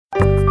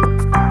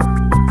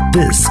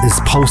This is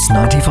Pulse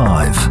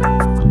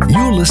 95.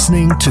 You're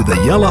listening to the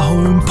Yellow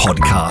Home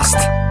Podcast.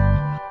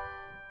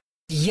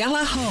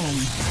 Yellow Home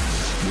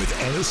with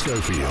Anna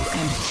Schofield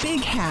and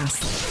Big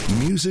House.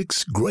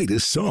 Music's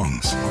greatest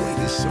songs.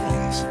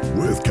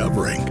 Worth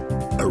covering.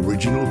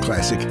 Original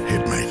classic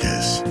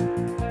hitmakers.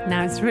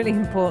 Now, it's really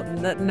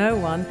important that no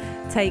one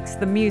takes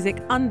the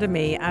music under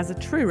me as a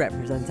true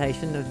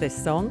representation of this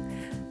song.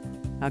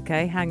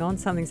 Okay, hang on,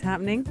 something's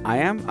happening.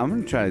 I'm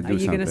going to try to do something.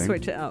 Are you going to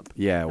switch it up?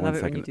 Yeah, I one love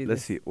it when second. you do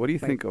Let's this. see. What do you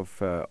Wait. think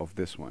of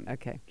this one?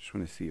 Okay. Just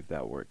want to see if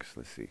that works.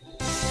 Let's see.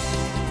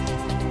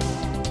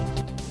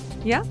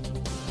 Yeah?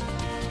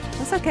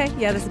 That's okay.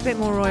 Yeah, there's a bit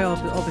more Roy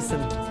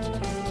Orbison.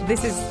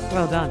 This is,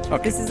 well done.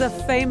 Okay. This is a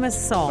famous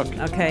song,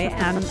 okay?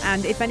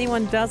 And if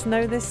anyone does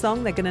know this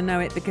song, they're going to know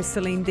it because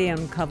Celine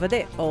Dion covered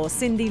it, or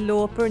Cyndi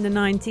Lauper in the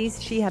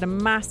 90s. She had a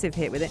massive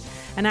hit with it.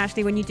 And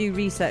actually, when you do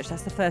research,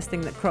 that's the first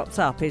thing that crops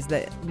up, is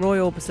that Roy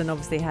Orbison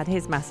obviously had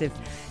his massive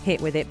hit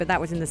with it, but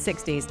that was in the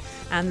 60s.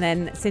 And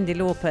then Cyndi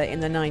Lauper in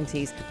the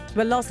 90s.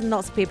 But lots and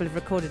lots of people have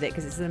recorded it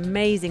because it's an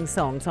amazing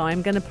song. So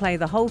I'm going to play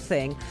the whole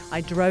thing.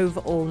 I Drove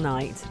All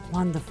Night.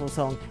 Wonderful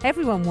song.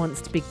 Everyone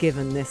wants to be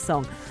given this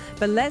song.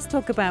 But let's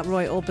talk about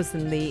Roy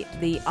Orbison,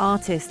 the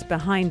artist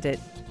behind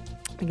it,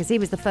 because he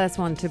was the first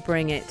one to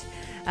bring it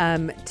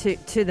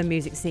to the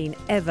music scene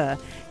ever.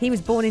 He was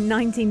born in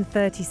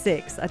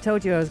 1936. I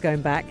told you I was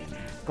going back.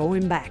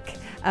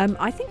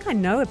 I think I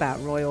know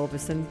about Roy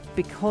Orbison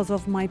because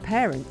of my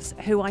parents,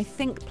 who I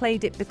think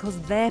played it because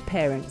their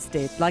parents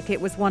did. Like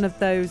it was one of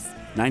those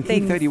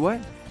 1930 things. what?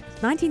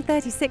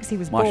 1936 he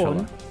was Mashallah.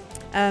 born.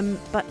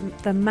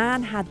 But the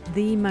man had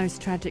the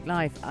most tragic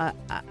life.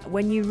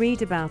 When you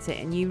read about it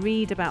and you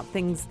read about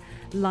things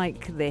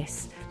like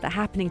this that are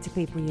happening to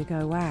people, you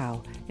go,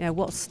 wow, you know,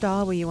 what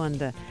star were you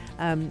under?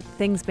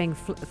 Things being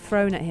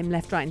thrown at him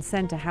left, right and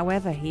centre.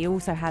 However, he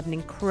also had an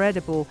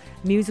incredible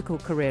musical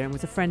career and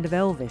was a friend of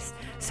Elvis.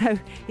 So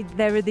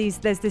there's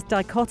this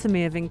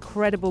dichotomy of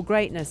incredible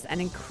greatness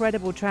and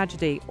incredible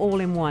tragedy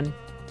all in one.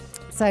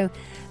 So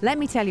let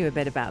me tell you a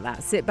bit about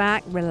that. Sit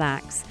back,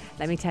 relax.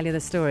 Let me tell you the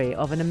story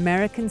of an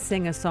American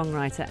singer,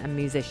 songwriter and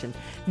musician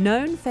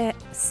known for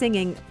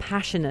singing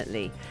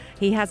passionately.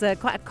 He has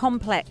quite a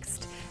complex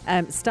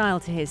style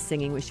to his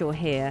singing, which you'll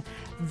hear.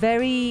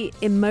 Very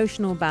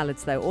emotional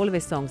ballads, though. All of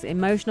his songs,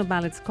 emotional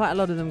ballads, quite a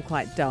lot of them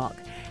quite dark.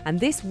 And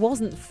this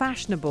wasn't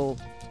fashionable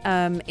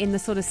in the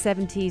sort of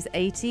 70s,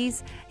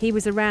 80s. He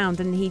was around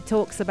and he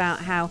talks about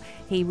how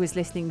he was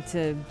listening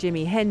to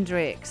Jimi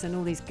Hendrix and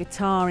all these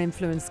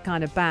guitar-influenced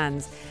kind of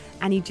bands,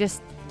 and he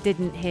just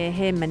didn't hear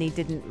him and he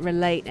didn't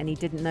relate and he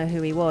didn't know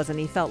who he was, and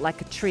he felt like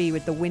a tree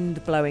with the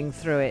wind blowing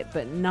through it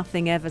but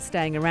nothing ever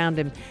staying around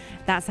him.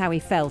 That's how he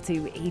felt.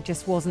 He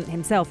just wasn't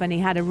himself, and he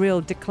had a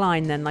real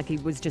decline then, like he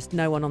was just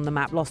no one on the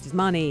map, lost his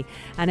money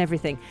and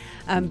everything.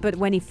 But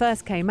when he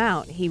first came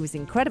out, he was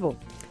incredible.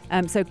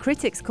 So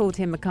critics called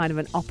him a kind of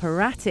an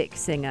operatic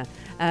singer.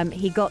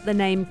 He got the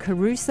name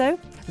Caruso,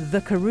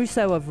 the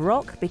Caruso of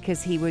rock,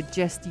 because he would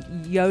just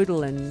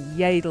yodel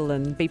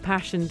and be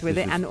passionate with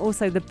it, and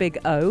also the big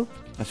O.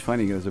 That's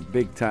funny. There's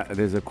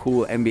a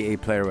cool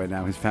NBA player right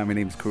now. His family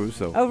name's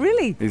Caruso. Oh,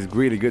 really? He's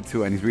really good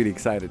too, and he's really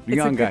excited. A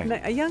young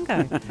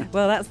guy.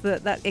 Well,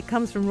 it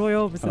comes from Roy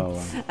Orbison.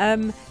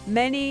 Oh, wow.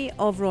 Many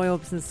of Roy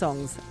Orbison's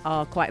songs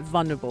are quite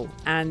vulnerable,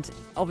 and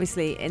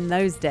obviously in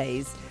those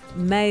days,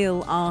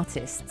 male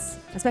artists,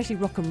 especially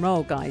rock and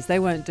roll guys, they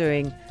weren't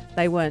doing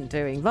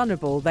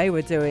vulnerable. They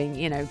were doing,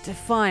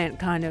 defiant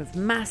kind of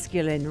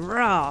masculine,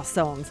 raw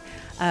songs.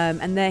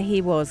 And there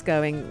he was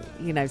going,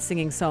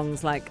 singing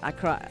songs like I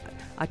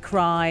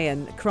cry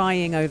and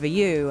crying over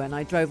you, and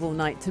I drove all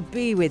night to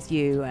be with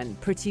you, and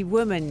Pretty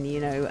Woman,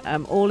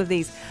 all of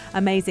these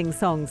amazing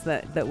songs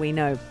that we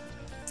know.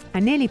 I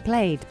nearly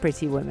played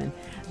Pretty Woman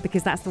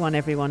because that's the one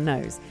everyone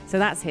knows. So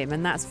that's him,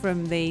 and that's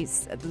from the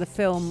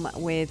film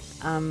with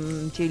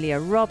Julia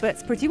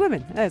Roberts, Pretty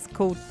Woman. Oh, it's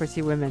called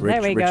Pretty Woman.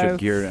 There we go. Richard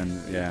Gere,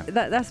 and yeah.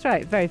 That's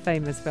right, very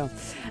famous film.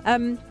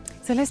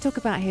 So let's talk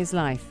about his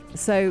life.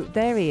 So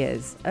there he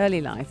is,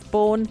 early life,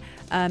 born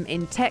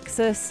in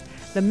Texas,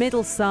 the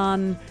middle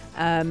son,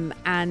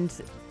 and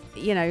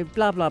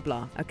blah, blah,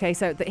 blah. Okay,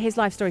 so his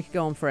life story could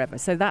go on forever.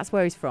 So that's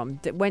where he's from.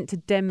 Went to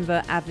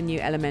Denver Avenue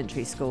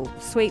Elementary School.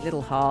 Sweet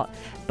little heart,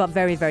 but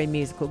very, very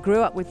musical.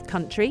 Grew up with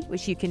country,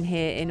 which you can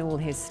hear in all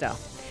his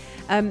stuff.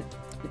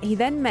 He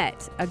then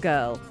met a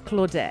girl,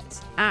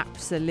 Claudette,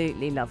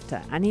 absolutely loved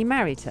her, and he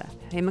married her.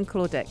 Him and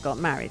Claudette got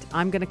married.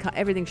 I'm going to cut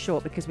everything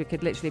short because we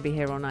could literally be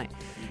here all night.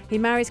 He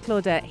marries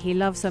Claudette. He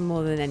loves her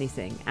more than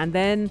anything. And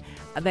then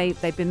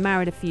they've been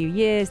married a few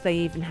years. They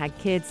even had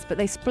kids, but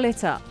they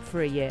split up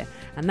for a year.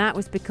 And that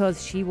was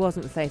because she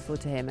wasn't faithful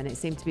to him, and it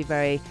seemed to be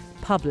very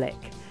public.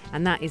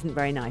 And that isn't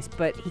very nice.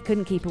 But he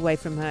couldn't keep away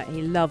from her.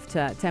 He loved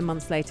her. 10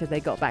 months later, they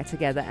got back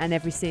together, and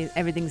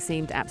everything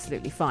seemed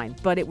absolutely fine.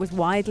 But it was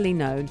widely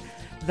known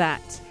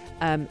that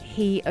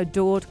he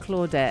adored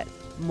Claudette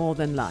more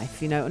than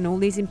life, and all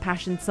these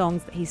impassioned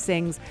songs that he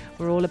sings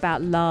were all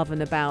about love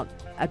and about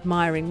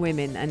admiring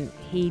women, and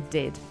he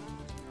did.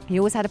 He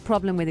always had a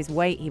problem with his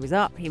weight. He was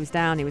up, he was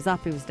down, he was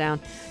up, he was down.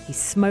 He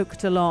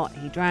smoked a lot,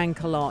 he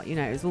drank a lot,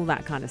 it was all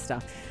that kind of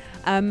stuff.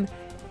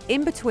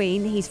 In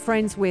between, he's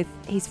friends with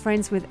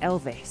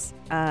Elvis.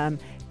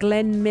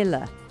 Glenn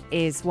Miller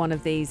is one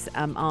of these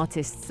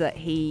artists that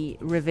he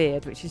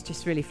revered, which is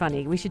just really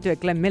funny. We should do a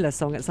Glenn Miller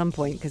song at some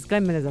point, because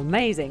Glenn Miller's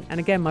amazing. And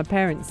again, my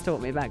parents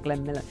taught me about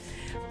Glenn Miller.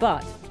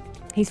 But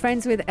he's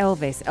friends with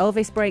Elvis.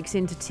 Elvis breaks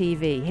into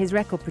TV. His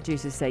record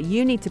producers say,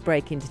 you need to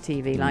break into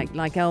TV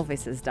like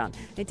Elvis has done.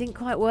 It didn't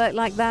quite work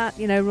like that.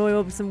 Roy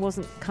Orbison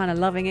wasn't kind of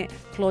loving it.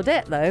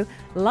 Claudette, though,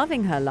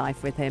 loving her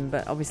life with him,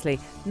 but obviously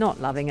not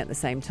loving at the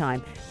same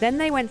time. Then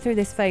they went through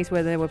this phase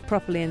where they were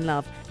properly in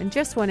love. And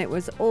just when it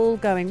was all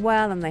going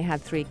well and they had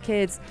 3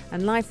 kids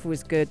and life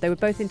was good, they were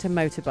both into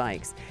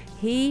motorbikes.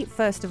 He,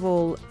 first of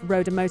all,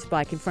 rode a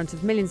motorbike in front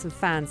of millions of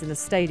fans in a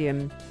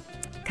stadium,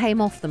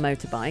 came off the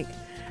motorbike,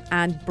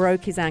 and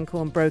broke his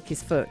ankle and broke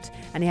his foot.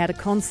 And he had a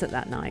concert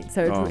that night.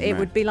 So it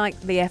would be like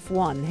the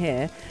F1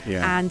 here.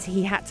 Yeah. And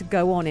he had to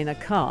go on in a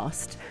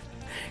cast.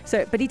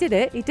 But he did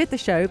it. He did the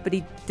show, but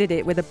he did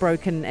it with a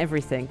broken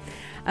everything.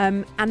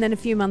 And then a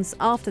few months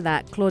after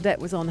that, Claudette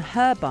was on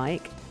her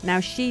bike. Now,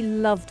 she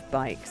loved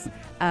bikes.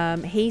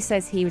 He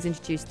says he was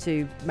introduced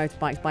to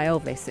motorbikes by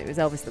Elvis. It was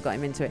Elvis that got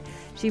him into it.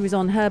 She was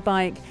on her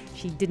bike.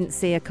 She didn't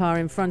see a car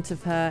in front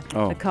of her.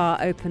 The car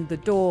opened the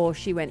door.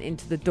 She went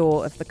into the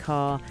door of the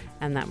car,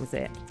 and that was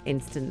it.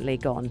 Instantly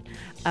gone.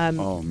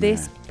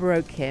 This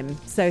broke him.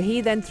 So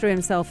he then threw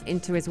himself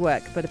into his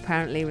work, but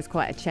apparently was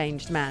quite a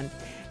changed man.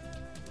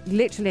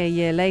 Literally a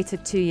year later,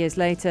 2 years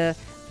later,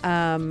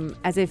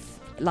 as if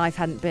life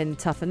hadn't been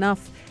tough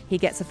enough, he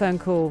gets a phone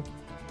call,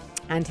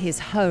 and his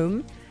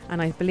home,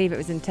 and I believe it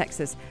was in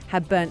Texas,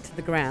 had burnt to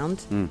the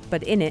ground,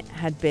 but in it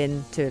had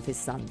been 2 of his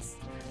sons.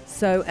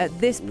 So at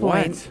this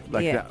point...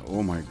 What? That?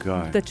 Oh my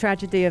God. The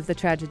tragedy of the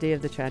tragedy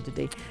of the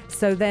tragedy.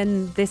 So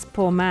then this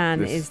poor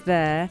man is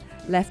there,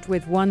 left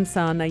with 1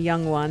 son, a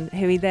young one,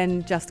 who he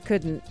then just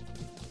couldn't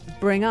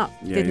bring up,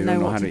 didn't know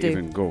what to do. How to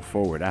even go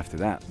forward after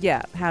that.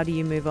 Yeah, how do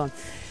you move on?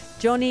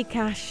 Johnny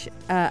Cash,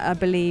 I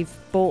believe,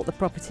 bought the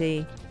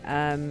property,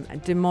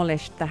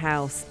 demolished the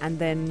house, and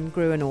then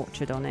grew an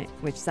orchard on it,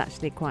 which is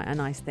actually quite a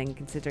nice thing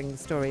considering the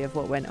story of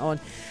what went on.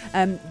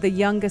 The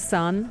younger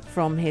son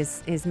from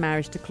his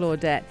marriage to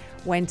Claudette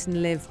went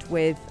and lived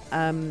with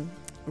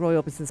Roy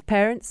Orbison's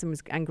parents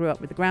and grew up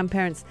with the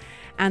grandparents.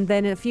 And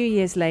then a few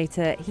years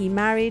later, he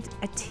married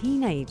a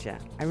teenager,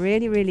 a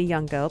really, really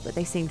young girl, but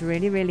they seemed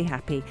really, really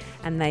happy,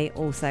 and they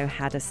also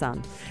had a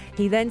son.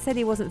 He then said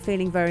he wasn't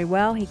feeling very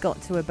well. He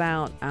got to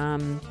about,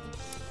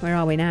 where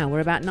are we now?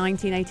 We're about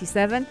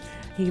 1987.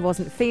 He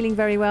wasn't feeling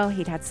very well.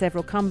 He'd had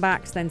several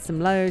comebacks, then some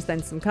lows,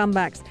 then some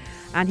comebacks.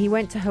 And he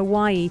went to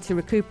Hawaii to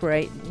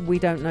recuperate. We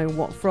don't know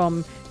what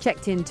from.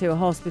 Checked into a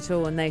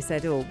hospital and they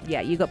said, oh,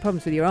 yeah, you got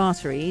problems with your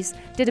arteries.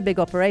 Did a big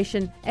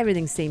operation.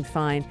 Everything seemed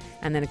fine.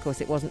 And then, of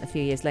course, it wasn't a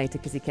few years later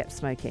because he kept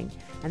smoking.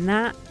 And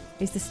that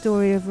is the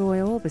story of Roy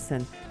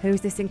Orbison, who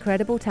is this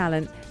incredible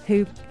talent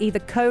who either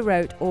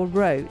co-wrote or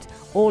wrote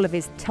all of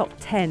his top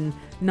 10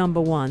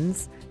 number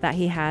ones that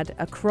he had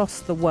across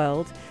the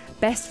world,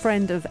 best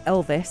friend of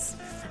Elvis,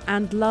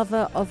 and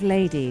lover of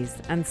ladies.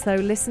 And so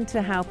listen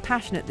to how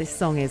passionate this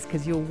song is,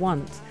 because you'll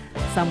want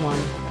someone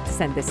to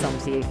send this song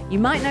to you. You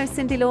might know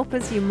Cyndi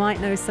Lauper's, you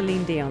might know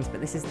Celine Dion's, but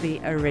this is the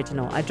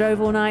original. I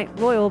Drove All Night,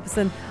 Roy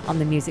Orbison on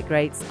the Music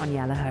Greats on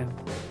Yellow Home.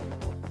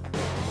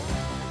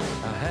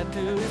 I had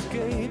to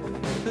escape,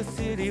 the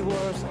city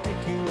was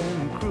sticky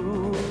and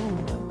cruel.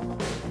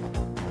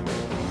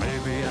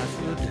 Maybe I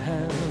should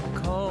have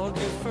called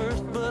you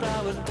first, but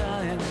I was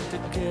dying to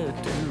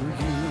get to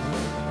you.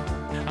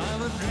 I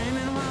was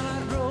dreaming while I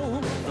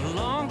drove the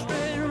long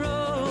straight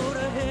road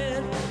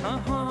ahead.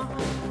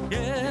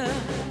 Yeah.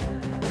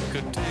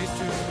 Could taste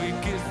your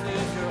sweet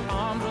kisses, your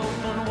arms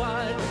open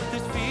wide.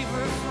 This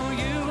fever for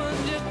you was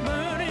just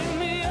burning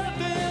me up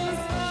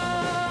inside.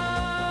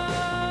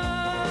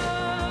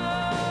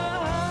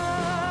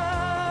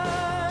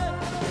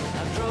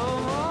 I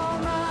drove all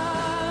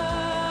night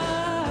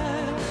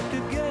to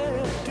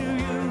get to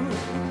you.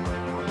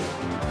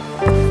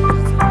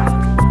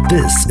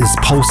 This is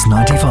Pulse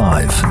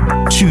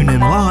 95. Tune in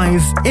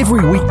live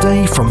every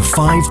weekday from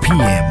 5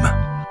 p.m.